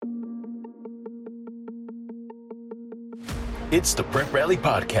It's the Prep Rally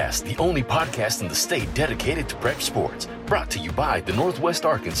Podcast, the only podcast in the state dedicated to prep sports. Brought to you by the Northwest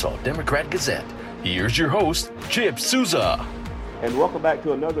Arkansas Democrat-Gazette. Here's your host, Chip Souza. And welcome back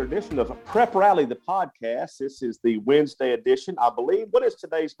to another edition of Prep Rally, the podcast. This is the Wednesday edition, I believe. What is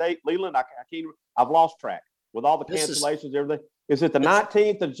today's date, Leland? I've lost track with all the cancellations, everything. Is it the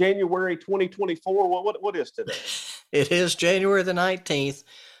 19th of January, 2024? What is today? It is January the 19th,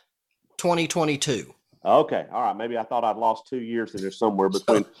 2022. Okay. All right. Maybe I thought I'd lost 2 years in there somewhere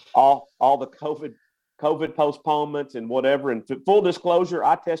between all the COVID postponements and whatever. And full disclosure,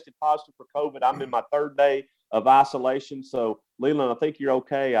 I tested positive for COVID. I'm in my third day of isolation. So, Leland, I think you're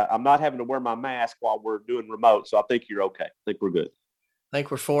okay. I'm not having to wear my mask while we're doing remote. So I think you're okay. I think we're good. I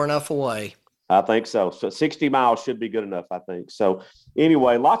think we're far enough away. I think so. So 60 miles should be good enough, I think. So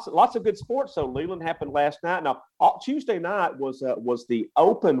anyway, lots of good sports. So Leland happened last night. Now, Tuesday night was the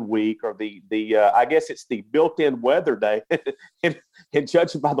open week, or the I guess it's the built-in weather day. and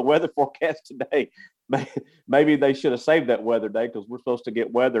judging by the weather forecast today, maybe they should have saved that weather day, because we're supposed to get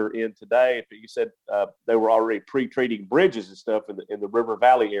weather in today. You said they were already pre-treating bridges and stuff in the River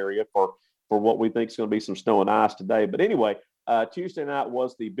Valley area for what we think is going to be some snow and ice today. But anyway, Tuesday night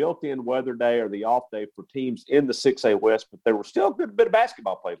was the built-in weather day, or the off day for teams in the 6A West, but there was still a good bit of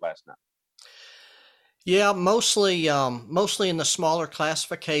basketball played last night. Yeah, mostly in the smaller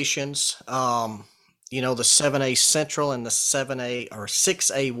classifications. The 7A Central and the 7A or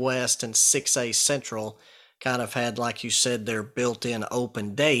 6A West and 6A Central kind of had, like you said, their built-in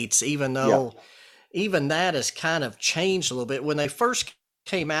open dates, even though even that has kind of changed a little bit. When they first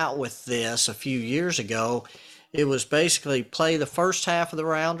came out with this a few years ago, it was basically play the first half of the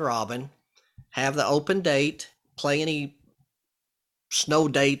round robin, have the open date, play any snow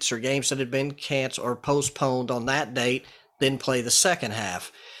dates or games that had been canceled or postponed on that date, then play the second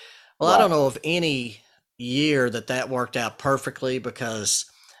half. Well, right. I don't know of any year that worked out perfectly, because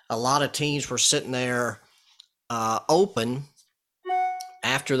a lot of teams were sitting there open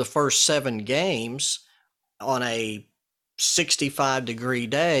after the first 7 games on a 65-degree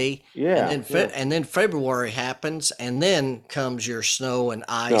day, and then February happens, and then comes your snow and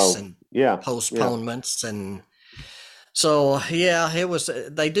ice and postponements, and so it was.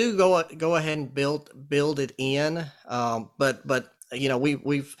 They do go ahead and build it in, but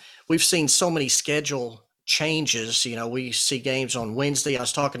we've seen so many schedule changes. We see games on Wednesday. I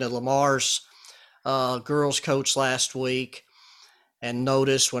was talking to Lamar's girls coach last week, and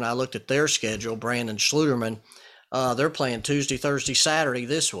noticed when I looked at their schedule, Brandon Schluterman. They're playing Tuesday, Thursday, Saturday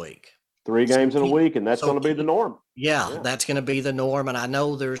this week. 3 games in a week, and that's going to be the norm. Yeah, that's going to be the norm, and I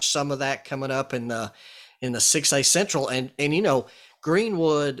know there's some of that coming up in the 6A Central, and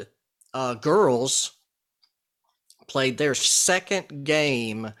Greenwood girls played their second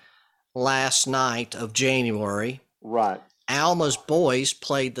game last night of January. Right. Alma's boys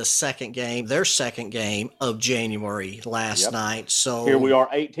played their second game of January last night. So here we are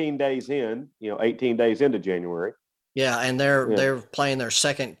 18 days into January. Yeah, and they're playing their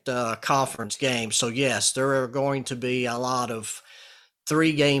second conference game. So yes, there are going to be a lot of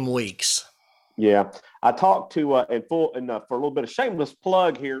 3-game weeks. Yeah, I talked to for a little bit of shameless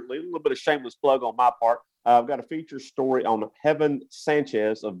plug here, a little bit of shameless plug on my part. I've got a feature story on Heaven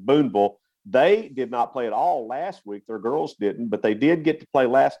Sanchez of Boonville. They did not play at all last week. Their girls didn't, but they did get to play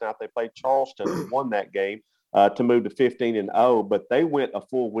last night. They played Charleston and won that game to move to 15-0, but they went a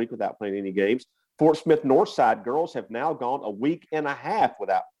full week without playing any games. Fort Smith Northside girls have now gone a week and a half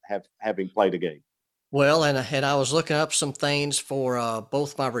without having played a game. Well, and I was looking up some things for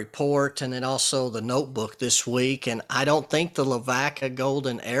both my report and then also the notebook this week, and I don't think the Lavaca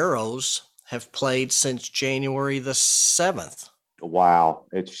Golden Arrows have played since January the 7th. Wow.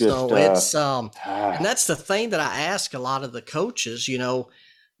 It's just and that's the thing that I ask a lot of the coaches,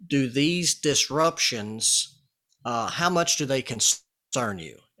 do these disruptions, how much do they concern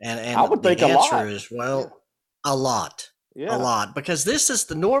you? And I would think the answer a lot. Is, a lot. Yeah. A lot, because this is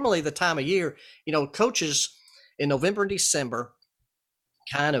normally the time of year, coaches in November and December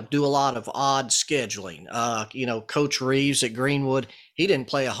kind of do a lot of odd scheduling. Coach Reeves at Greenwood, he didn't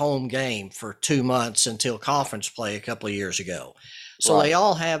play a home game for 2 months until conference play a couple of years ago. So They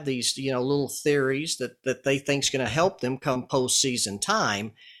all have these, little theories that they think is going to help them come postseason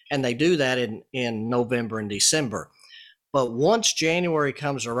time. And they do that in November and December. But once January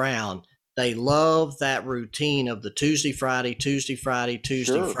comes around, they love that routine of the Tuesday, Friday, Friday.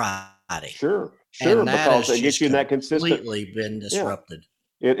 Sure. And because it gets you in that consistent. Completely been disrupted.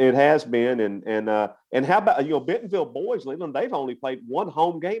 Yeah. It has been, and how about Bentonville boys, Leland? They've only played 1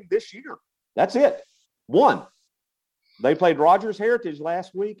 home game this year. That's it, 1. They played Rogers Heritage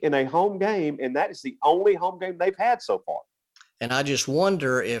last week in a home game, and that is the only home game they've had so far. And I just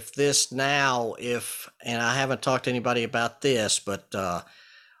wonder if this now, and I haven't talked to anybody about this, but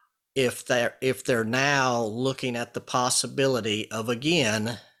if they're now looking at the possibility of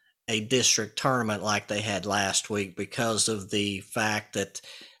again a district tournament like they had last week because of the fact that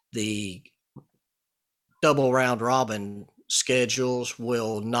the double round robin schedules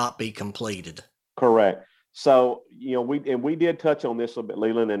will not be completed. Correct. So, we did touch on this a little bit,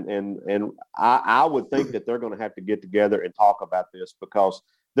 Leland, and I would think that they're going to have to get together and talk about this because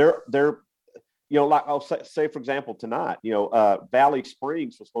they're like I'll say for example tonight, Valley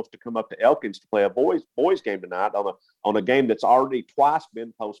Springs was supposed to come up to Elkins to play a boys game tonight on a game that's already twice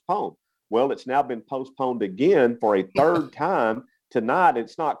been postponed. Well, it's now been postponed again for a third time tonight.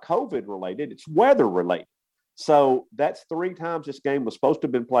 It's not COVID related; it's weather related. So that's 3 times this game was supposed to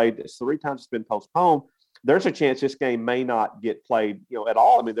have been played. It's 3 times it's been postponed. There's a chance this game may not get played, at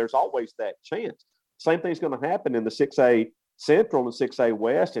all. I mean, there's always that chance. Same thing's going to happen in the 6A Central and 6A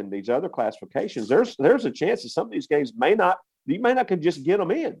West and these other classifications. There's a chance that some of these games you may not can just get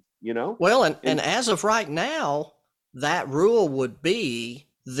them in, Well, and as of right now, that rule would be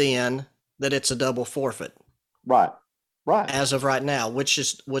then that it's a double forfeit. Right. As of right now, which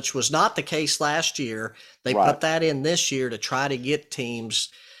was not the case last year. They Right. put that in this year to try to get teams,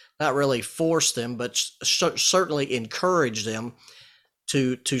 not really force them, but certainly encourage them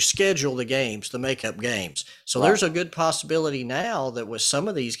to schedule the games, the makeup games. So Right. there's a good possibility now that with some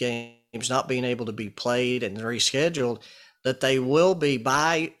of these games not being able to be played and rescheduled, that they will be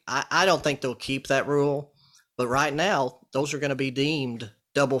I don't think they'll keep that rule, but right now those are going to be deemed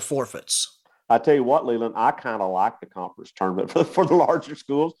double forfeits. I tell you what, Leland, I kind of like the conference tournament for the larger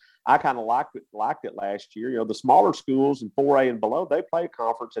schools. I kind of liked it last year. The smaller schools in 4A and below, they play a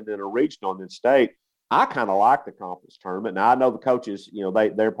conference and then a regional and then state. I kind of like the conference tournament. Now I know the coaches,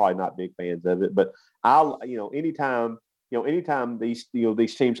 they're probably not big fans of it, but anytime these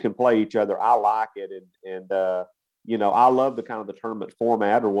teams can play each other, I like it. And I love the kind of the tournament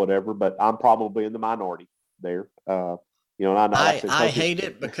format or whatever, but I'm probably in the minority there. I hate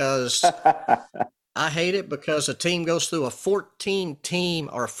it because a team goes through a 14 team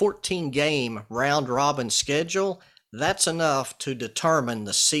or 14 game round robin schedule. That's enough to determine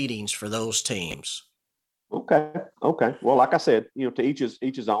the seedings for those teams. Okay. Well, like I said, to each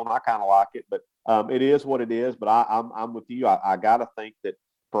his own. I kind of like it, but it is what it is. But I'm with you. I got to think that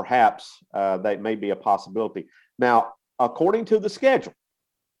perhaps that may be a possibility. Now, according to the schedule,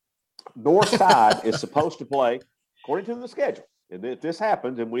 Northside is supposed to play. According to the schedule, and if this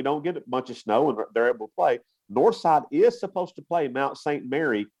happens and we don't get a bunch of snow and they're able to play, Northside is supposed to play Mount St.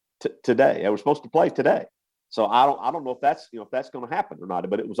 Mary today. They were supposed to play today. So I don't know if that's going to happen or not,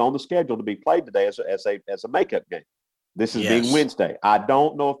 but it was on the schedule to be played today as a makeup game. This is being Wednesday. I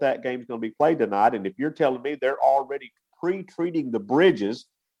don't know if that game is going to be played tonight. And if you're telling me they're already pre-treating the bridges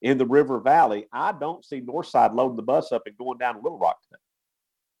in the River Valley, I don't see Northside loading the bus up and going down to Little Rock today.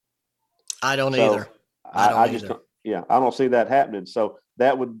 I don't either. I just don't. Yeah, I don't see that happening. So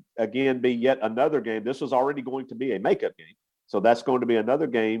that would, again, be yet another game. This was already going to be a makeup game. So that's going to be another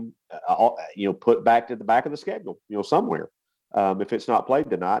game, put back to the back of the schedule, somewhere, if it's not played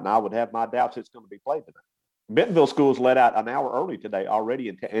tonight. And I would have my doubts it's going to be played tonight. Bentonville schools let out an hour early today already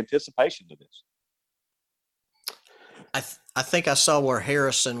in anticipation of this. I think I saw where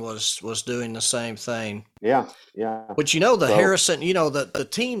Harrison was doing the same thing. Yeah. But Harrison, the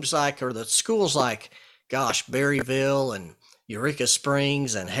teams or the schools like, gosh, Berryville and Eureka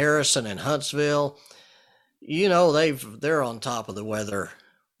Springs and Harrison and Huntsville, they're on top of the weather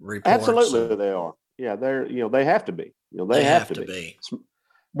reports. Absolutely, they are. Yeah, they have to be. They have to be.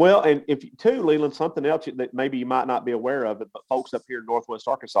 Well, and if too, Leland, something else that maybe you might not be aware of it, but folks up here in Northwest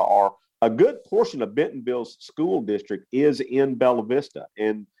Arkansas are a good portion of Bentonville's school district is in Bella Vista,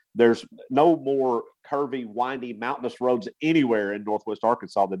 and there's no more curvy, windy, mountainous roads anywhere in Northwest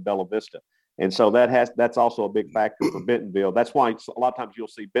Arkansas than Bella Vista. And so that's also a big factor for Bentonville. That's why a lot of times you'll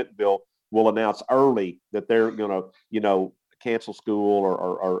see Bentonville will announce early that they're going to, cancel school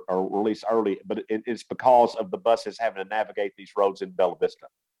or release early, but it's because of the buses having to navigate these roads in Bella Vista.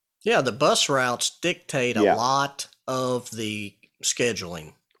 Yeah, the bus routes dictate a lot of the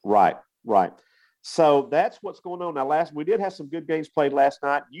scheduling. Right. So that's what's going on now. We did have some good games played last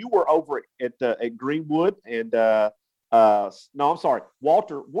night. You were over at Greenwood, and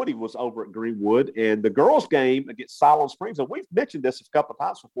Walter Woody was over at Greenwood, and the girls' game against Siloam Springs. And we've mentioned this a couple of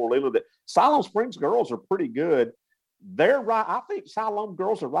times before, Leland, that Siloam Springs girls are pretty good. They're right. I think Siloam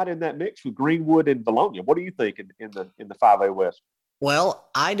girls are right in that mix with Greenwood and Bologna. What do you think in the 5A West? Well,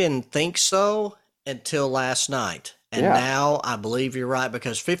 I didn't think so until last night. And now I believe you're right,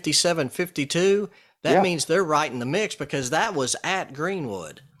 because 57-52, that means they're right in the mix because that was at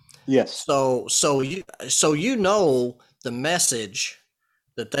Greenwood. Yes. So you know the message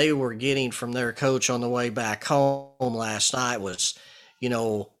that they were getting from their coach on the way back home last night was, you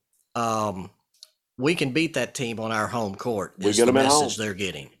know, we can beat that team on our home court. We Is get the them at message home. they're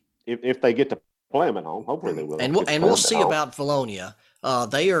getting. If they get to play them at home, hopefully they will. And we'll see about Valonia.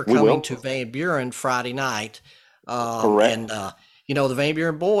 They are coming to Van Buren Friday night. Correct. And you know, the Van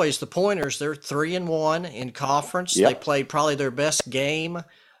Buren boys, the Pointers, they're 3-1 in conference. Yep. They played probably their best game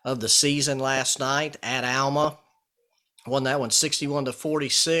of the season last night at Alma. Won that one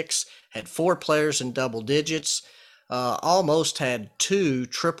 61-46. Had 4 players in double digits. Almost had 2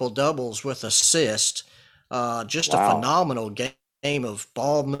 triple doubles with assist. Just a phenomenal game of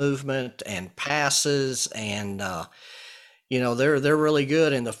ball movement and passes, and you know, they're really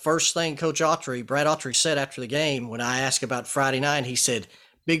good. And the first thing Brad Autry said after the game, when I asked about Friday night, he said,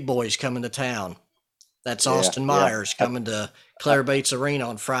 "Big boys coming to town." That's Austin Myers coming to Claire Bates Arena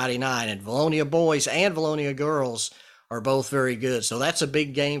on Friday night, and Valonia boys and Valonia girls are both very good. So that's a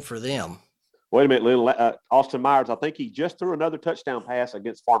big game for them. Wait a minute, Austin Myers. I think he just threw another touchdown pass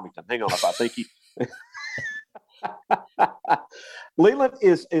against Farmington. Hang on, I think he. Leland,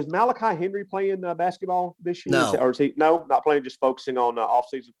 is Malachi Henry playing basketball this year? No. Or is he not playing, just focusing on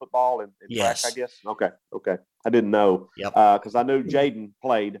off-season football and track, I guess? Okay. I didn't know. Yep. Because I knew Jaden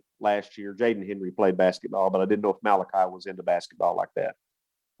played last year. Jaden Henry played basketball, but I didn't know if Malachi was into basketball like that.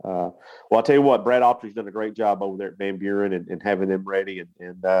 Well, I'll tell you what, Brad Autry's done a great job over there at Van Buren and having them ready,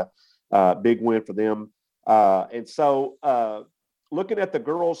 and big win for them. And so looking at the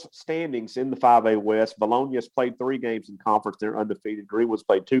girls' standings in the 5A West, Valonia's played 3 games in conference. They're undefeated. Greenwood's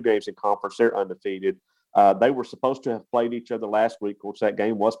played 2 games in conference. They're undefeated. They were supposed to have played each other last week. Of course, that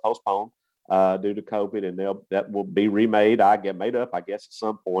game was postponed due to COVID, and that will be remade. I guess, at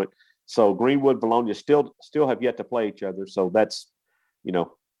some point. So Greenwood, Valonia still have yet to play each other. So that's, you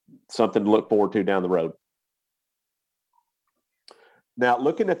know, something to look forward to down the road. Now,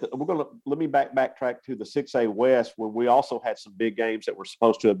 looking at let me backtrack to the 6A West, when we also had some big games that were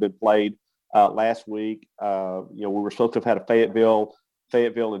supposed to have been played last week. We were supposed to have had a Fayetteville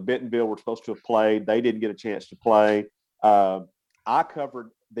and Bentonville were supposed to have played. They didn't get a chance to play. I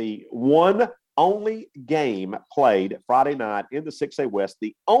covered the one only game played Friday night in the 6A West,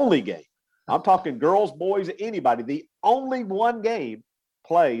 the only game. I'm talking girls, boys, anybody. The only one game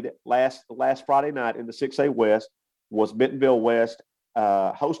played last Friday night in the 6A West was Bentonville West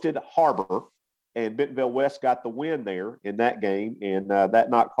hosted Harbor, and Bentonville West got the win there in that game, and that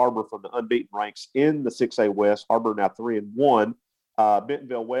knocked Harbor from the unbeaten ranks in the 6A West. Harbor now 3-1.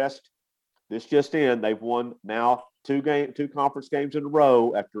 Bentonville West, this just in, they've won now two conference games in a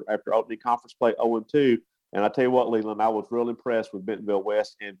row after opening conference play 0-2. And I tell you what, Leland, I was real impressed with Bentonville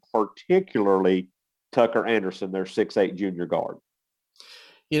West, and particularly Tucker Anderson, their 6'8" junior guard.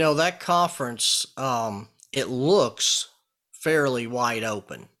 You know, that conference, it looks fairly wide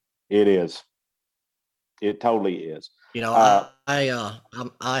open. It is. It totally is. You know,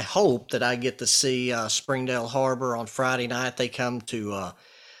 I hope that I get to see Springdale Harbor on Friday night. They come to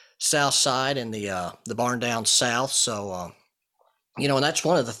South Side in the barn down south. So, you know, and that's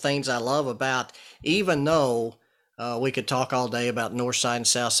one of the things I love about, even though we could talk all day about North Side and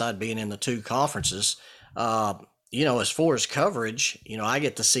South Side being in the two conferences, you know, as far as coverage, you know, I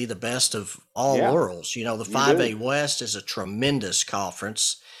get to see the best of all worlds. You know, the 5A West is a tremendous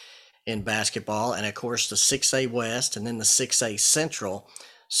conference in basketball, and of course the 6A West and then the 6A Central.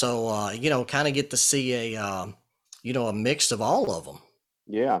 So, you know, kind of get to see a mix of all of them.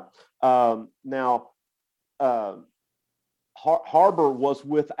 Yeah. Now, Harbor was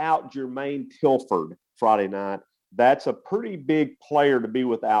without Jermaine Tilford Friday night. That's a pretty big player to be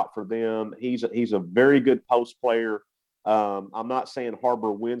without for them. He's a very good post player. I'm not saying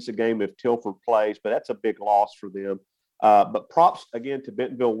Harbor wins the game if Tilford plays, but that's a big loss for them. But props again to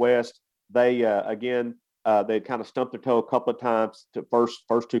Bentonville West. They kind of stumped their toe a couple of times to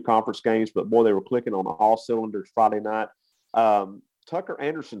first two conference games, but boy, they were clicking on all cylinders Friday night. Tucker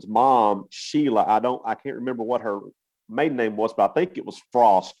Anderson's mom, Sheila, I can't remember what her maiden name was, but I think it was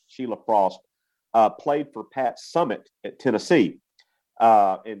Frost, Sheila Frost. Played for Pat Summitt at Tennessee.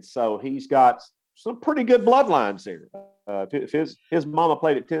 And so he's got some pretty good bloodlines there. If his mama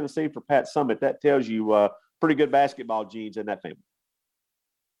played at Tennessee for Pat Summitt, that tells you pretty good basketball genes in that family.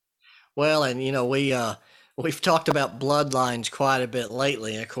 Well, and, you know, we've talked about bloodlines quite a bit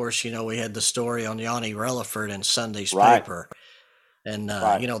lately. Of course, you know, we had the story on Yanni Relaford in Sunday's paper. And,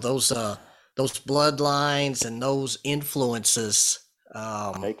 you know, those bloodlines and those influences,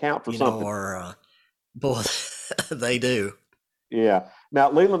 they count for something. Boy, they do. Yeah. Now,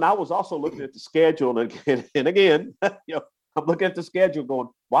 Leland, I was also looking at the schedule, and again, I'm looking at the schedule going,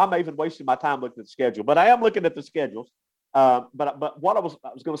 why am I even wasting my time looking at the schedule? But I am looking at the schedules. But what I was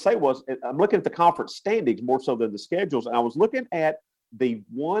going to say was I'm looking at the conference standings more so than the schedules. And I was looking at the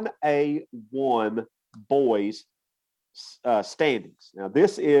 1A1 boys standings. Now,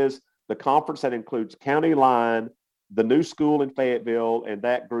 this is the conference that includes County Line, the new school in Fayetteville, and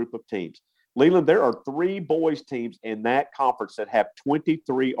that group of teams. Leland, there are 3 boys teams in that conference that have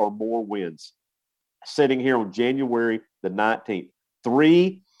 23 or more wins sitting here on January the 19th.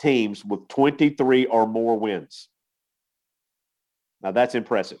 3 teams with 23 or more wins. Now that's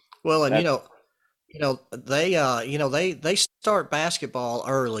impressive. Well, and they start basketball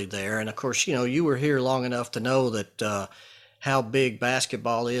early there, and of course, you were here long enough to know that how big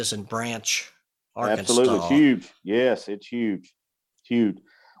basketball is in Branch, Arkansas. Absolutely, it's huge. Yes, it's huge. It's huge.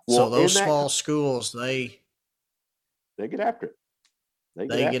 Well, so those small schools, they get after it. They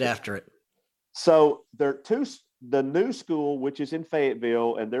get after it. So the new school, which is in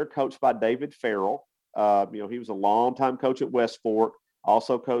Fayetteville, and they're coached by David Farrell. He was a longtime coach at West Fork,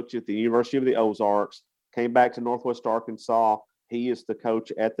 also coached at the University of the Ozarks, came back to Northwest Arkansas. He is the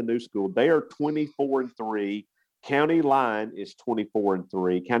coach at the new school. They are 24-3. County Line is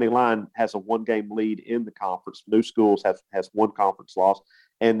 24-3. County Line has a 1-game lead in the conference. New Schools has 1 conference loss.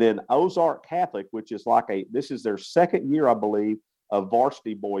 And then Ozark Catholic, which is this is their second year, I believe, of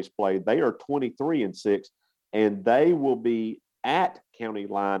varsity boys play. They are 23-6, and they will be at County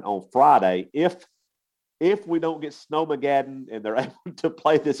Line on Friday if we don't get Snowmageddon and they're able to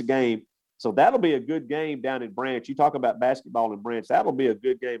play this game. So that'll be a good game down in Branch. You talk about basketball in Branch. That'll be a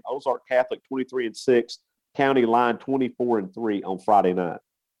good game. Ozark Catholic 23-6, County Line 24-3 on Friday night.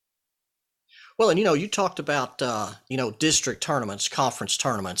 Well, and you talked about district tournaments, conference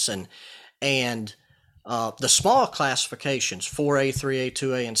tournaments, and the small classifications, 4A, 3A,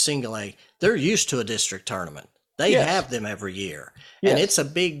 2A, and single A. They're used to a district tournament. They have them every year, and it's a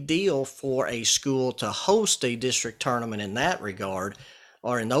big deal for a school to host a district tournament in that regard,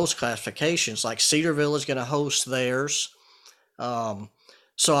 or in those classifications. Like Cedarville is going to host theirs. So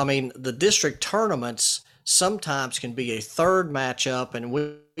I mean, the district tournaments sometimes can be a third matchup, and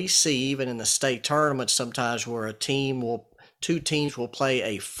we see even in the state tournament sometimes where two teams will play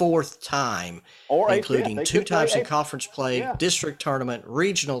a 4th time, or including 2 times in conference play, district tournament,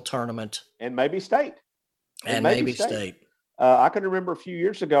 regional tournament, and maybe state. And maybe state. I can remember a few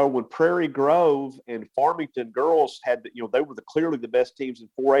years ago when Prairie Grove and Farmington girls had, they were clearly the best teams in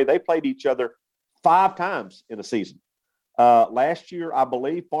 4A. They played each other 5 times in a season. Last year, I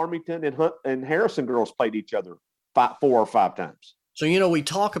believe Farmington and Harrison girls played each other 4 or 5 times. So, we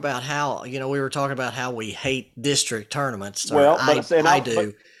talk about how, we were talking about how we hate district tournaments. Well, I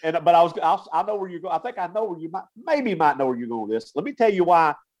do. But I know where you're going. I think I know where you might know where you're going with this. Let me tell you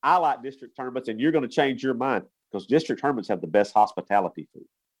why I like district tournaments, and you're going to change your mind, because district tournaments have the best hospitality food.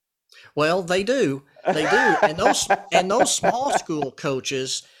 Well, they do. And those small school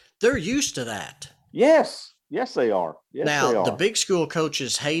coaches, they're used to that. Yes, they are. Now, the big school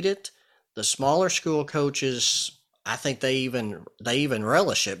coaches hate it. The smaller school coaches, I think they even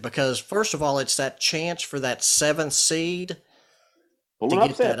relish it, because first of all, it's that chance for that 7th seed to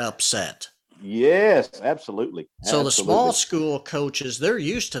get that upset. Yes, absolutely. So the small school coaches, they're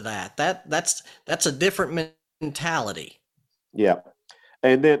used to that. That's a different mentality. Yeah.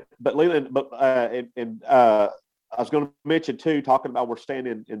 And then, but Leland, I was going to mention too, talking about we're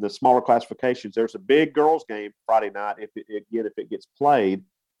staying in the smaller classifications. There's a big girls game Friday night if it gets played.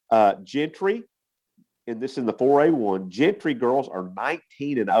 Gentry, and this in the 4A1. Gentry girls are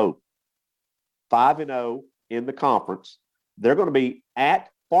 19-0, 5-0 in the conference. They're going to be at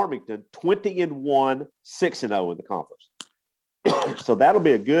Farmington 20-1, 6-0 in the conference. So that'll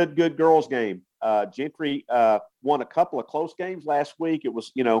be a good girls game. Gentry won a couple of close games last week. It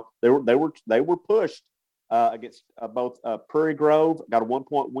was, they were pushed against both Prairie Grove, got a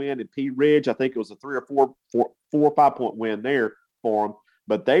 1-point win, and Pea Ridge. I think it was a 3 or 4 or 5 point win there for them.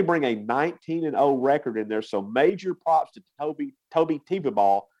 But they bring a 19-0 record in there. So major props to Toby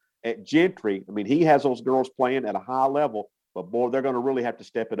Teveball at Gentry. I mean, he has those girls playing at a high level. But, boy, they're going to really have to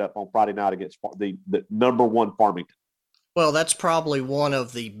step it up on Friday night against the number 1 Farmington. Well, that's probably one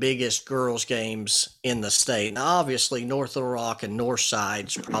of the biggest girls' games in the state. Now, obviously, North Little Rock and North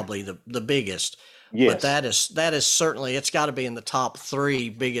Side's probably the biggest. Yes. But that is certainly, it's got to be in the top 3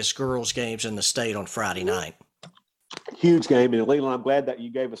 biggest girls' games in the state on Friday night. Huge game. And, Leland, I'm glad that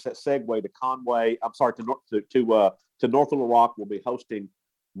you gave us that segue to Conway. I'm sorry, to North Little Rock. We'll be hosting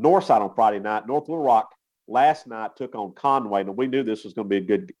Northside on Friday night. North Little Rock last night took on Conway, and we knew this was going to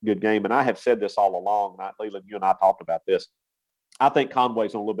be a good game. And I have said this all along. Leland, you and I talked about this. I think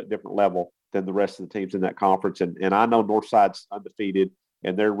Conway's on a little bit different level than the rest of the teams in that conference. And I know Northside's undefeated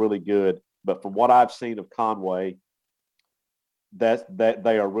and they're really good. But from what I've seen of Conway, that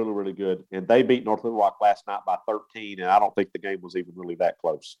they are really, really good. And they beat North Little Rock last night by 13, and I don't think the game was even really that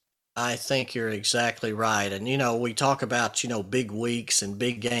close. I think you're exactly right. And, we talk about, big weeks and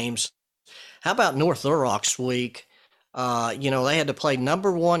big games. How about North Little Rock's week? They had to play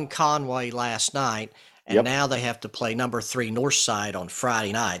number 1 Conway last night, and now they have to play number 3 Northside on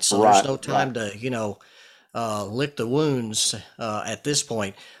Friday night. So there's no time to, lick the wounds at this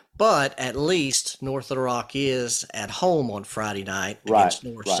point. But at least North Little Rock is at home on Friday night against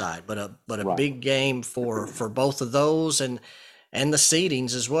Northside. But a big game for both of those and the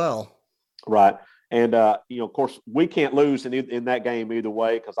seedings as well. Right. And, of course, we can't lose in that game either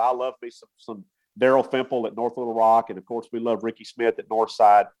way because I love me some Daryl Fimple at North Little Rock. And, of course, we love Ricky Smith at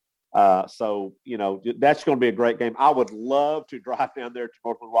Northside. So, that's going to be a great game. I would love to drive down there to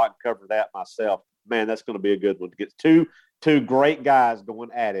North Little Rock and cover that myself. Man, that's going to be a good one to get two great guys going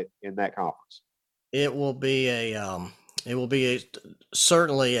at it in that conference. It will be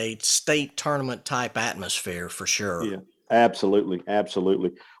certainly a state tournament type atmosphere for sure. Yeah, absolutely.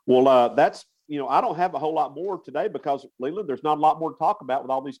 Well, that's, I don't have a whole lot more today because Leland, there's not a lot more to talk about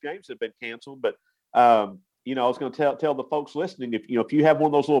with all these games that have been canceled. But, I was going to tell the folks listening, if you have one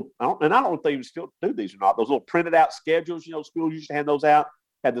of those little, I don't know if they even still do these or not, those little printed out schedules, schools used to hand those out,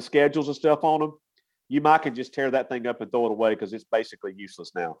 had the schedules and stuff on them. You might can just tear that thing up and throw it away because it's basically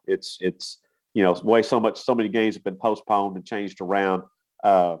useless now. It's way so many games have been postponed and changed around.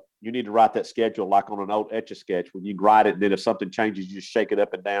 You need to write that schedule like on an old Etch-a-Sketch when you write it, and then if something changes, you just shake it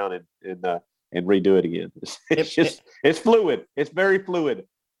up and down and redo it again. It's fluid. It's very fluid.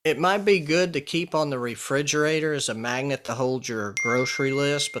 It might be good to keep on the refrigerator as a magnet to hold your grocery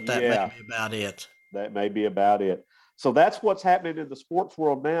list, but that may be about it. That may be about it. So that's what's happening in the sports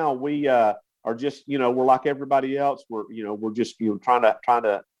world now. We are just, we're like everybody else. We're just, trying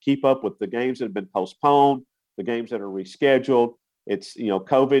to keep up with the games that have been postponed, the games that are rescheduled. It's,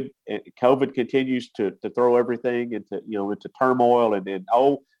 COVID continues to throw everything into turmoil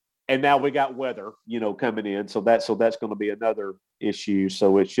and now we got weather, coming in. So that's going to be another issue.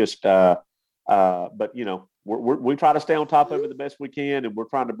 So it's just, but we try to stay on top of it the best we can. And we're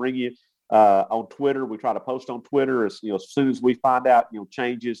trying to bring you on Twitter. We try to post on Twitter as soon as we find out,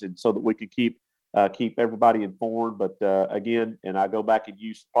 changes, and so that we can keep everybody informed. But again, and I go back and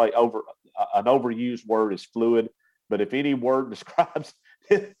use probably an overused word is fluid. But if any word describes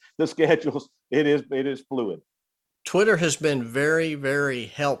the schedules, it is fluid. Twitter has been very, very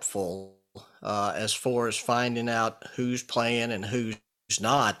helpful as far as finding out who's playing and who's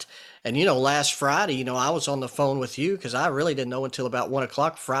not. And, last Friday, I was on the phone with you because I really didn't know until about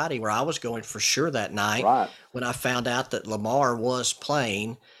 1:00 Friday where I was going for sure that night when I found out that Lamar was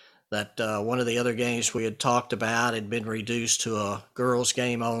playing, that one of the other games we had talked about had been reduced to a girls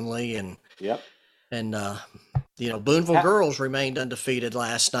game only. And, Booneville girls remained undefeated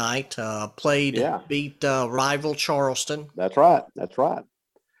last night, beat rival Charleston. That's right.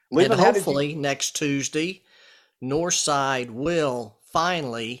 And hopefully next Tuesday, Northside will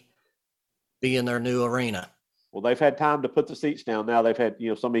finally be in their new arena. Well, they've had time to put the seats down. Now they've had,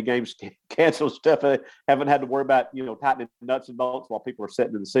 so many games canceled, stuff. They haven't had to worry about, tightening nuts and bolts while people are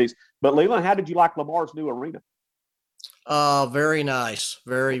sitting in the seats. But Leland, how did you like Lamar's new arena? Very nice.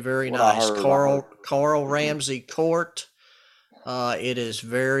 Very, very nice. Carl Ramsey Court. It is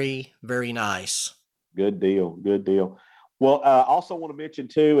very, very nice. Good deal. Well, I also want to mention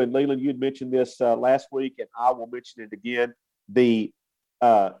too, and Leland, you'd mentioned this last week, and I will mention it again. The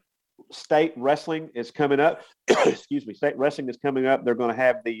state wrestling is coming up. Excuse me. State wrestling is coming up. They're going to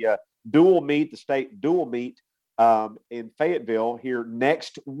have the state dual meet in Fayetteville here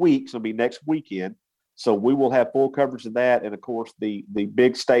next week. So it'll be next weekend. So we will have full coverage of that. And of course, the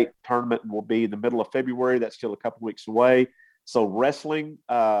big state tournament will be in the middle of February. That's still a couple weeks away. So wrestling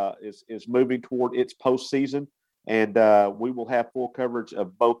is moving toward its postseason. And we will have full coverage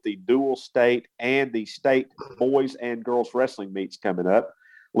of both the dual state and the state boys and girls wrestling meets coming up.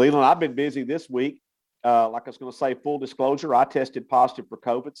 Leland, I've been busy this week. Like I was going to say, full disclosure, I tested positive for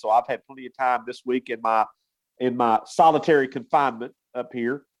COVID. So I've had plenty of time this week in my solitary confinement up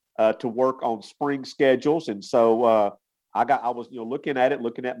here to work on spring schedules. And so I was looking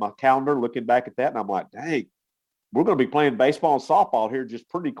at my calendar, looking back at that, and I'm like, dang, we're going to be playing baseball and softball here just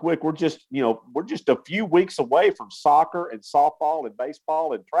pretty quick. We're just a few weeks away from soccer and softball and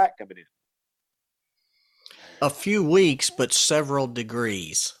baseball and track coming in. A few weeks, but several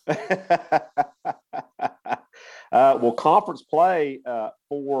degrees. Well, conference play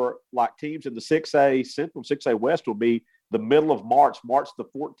for like teams in the 6A Central, 6A West will be the middle of March, March the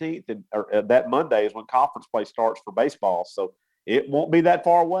 14th, and that Monday is when conference play starts for baseball. So it won't be that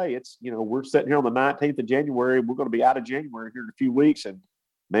far away. It's, we're sitting here on the 19th of January. We're going to be out of January here in a few weeks, and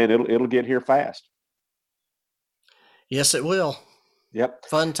man, it'll get here fast. Yes, it will. Yep.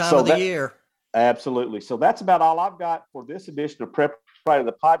 Fun time of the year. Absolutely. So that's about all I've got for this edition of Prep Rally,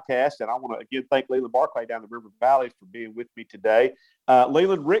 the podcast. And I want to again thank Leland Barclay down the River Valley for being with me today.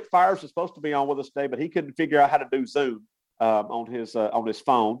 Leland, Rick Fires is supposed to be on with us today, but he couldn't figure out how to do Zoom on his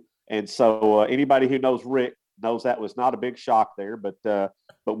phone. And so anybody who knows Rick knows that was not a big shock there, but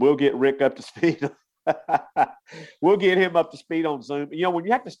we'll get Rick up to speed. We'll get him up to speed on Zoom. When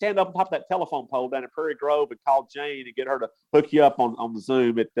you have to stand up on top of that telephone pole down in Prairie Grove and call Jane and get her to hook you up on the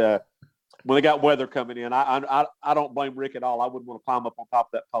Zoom, when they got weather coming in, I don't blame Rick at all. I wouldn't want to climb up on top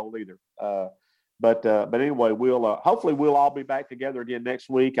of that pole either. But anyway, we'll hopefully we'll all be back together again next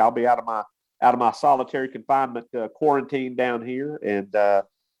week. I'll be out of my solitary confinement quarantine down here, and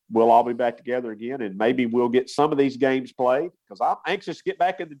we'll all be back together again, and maybe we'll get some of these games played because I'm anxious to get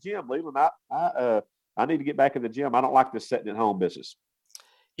back in the gym, Leland. I need to get back in the gym. I don't like this sitting at home business.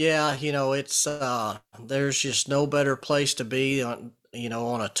 Yeah, it's there's just no better place to be on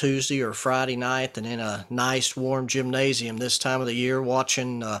a Tuesday or Friday night than in a nice warm gymnasium this time of the year,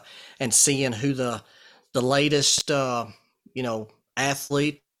 watching and seeing who the latest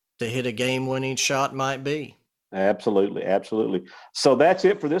athlete to hit a game-winning shot might be. Absolutely. So that's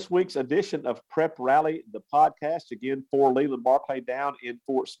it for this week's edition of Prep Rally, the podcast. Again, for Leland Barclay down in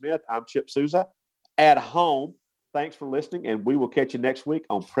Fort Smith, I'm Chip Souza at home. Thanks for listening, and we will catch you next week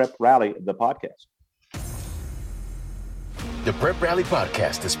on Prep Rally, the podcast. The Prep Rally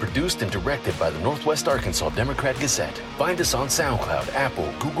podcast is produced and directed by the Northwest Arkansas Democrat Gazette. Find us on SoundCloud,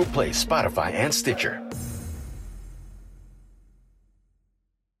 Apple, Google Play, Spotify, and Stitcher.